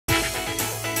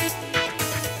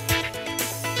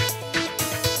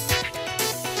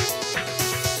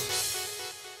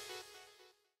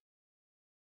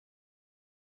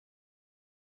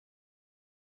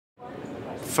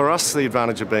For us, the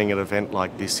advantage of being at an event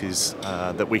like this is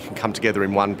that we can come together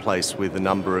in one place with a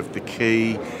number of the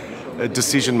key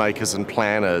decision makers and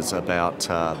planners about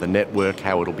the network,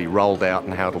 how it'll be rolled out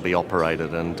and how it'll be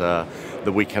operated, and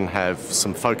that we can have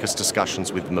some focused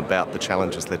discussions with them about the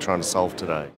challenges they're trying to solve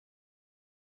today.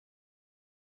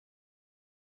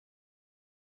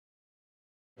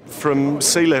 From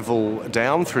C-level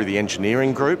down through the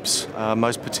engineering groups,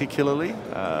 most particularly,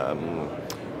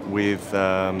 with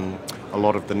a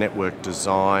lot of the network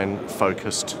design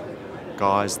focused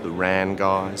guys, the RAN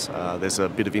guys. There's a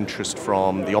bit of interest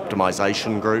from the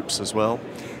optimization groups as well,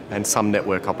 and some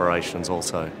network operations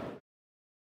also.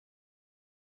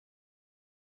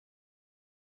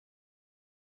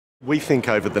 We think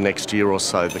over the next year or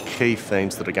so, the key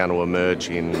themes that are going to emerge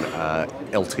in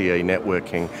LTE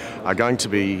networking are going to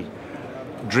be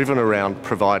driven around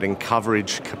providing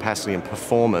coverage, capacity and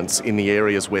performance in the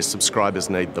areas where subscribers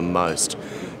need them most.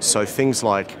 So things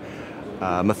like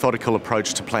methodical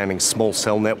approach to planning small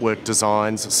cell network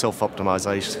designs,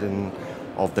 self-optimization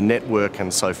of the network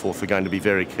and so forth are going to be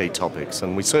very key topics,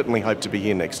 and we certainly hope to be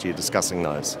here next year discussing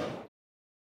those.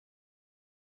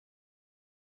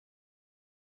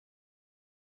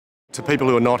 To people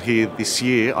who are not here this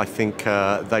year, I think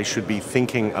they should be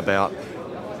thinking about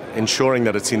ensuring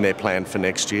that it's in their plan for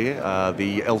next year.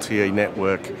 The LTE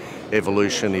network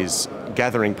evolution is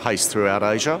gathering pace throughout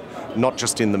Asia, not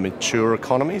just in the mature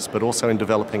economies, but also in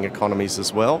developing economies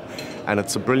as well. And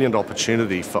it's a brilliant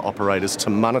opportunity for operators to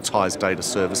monetize data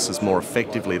services more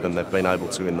effectively than they've been able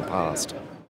to in the past.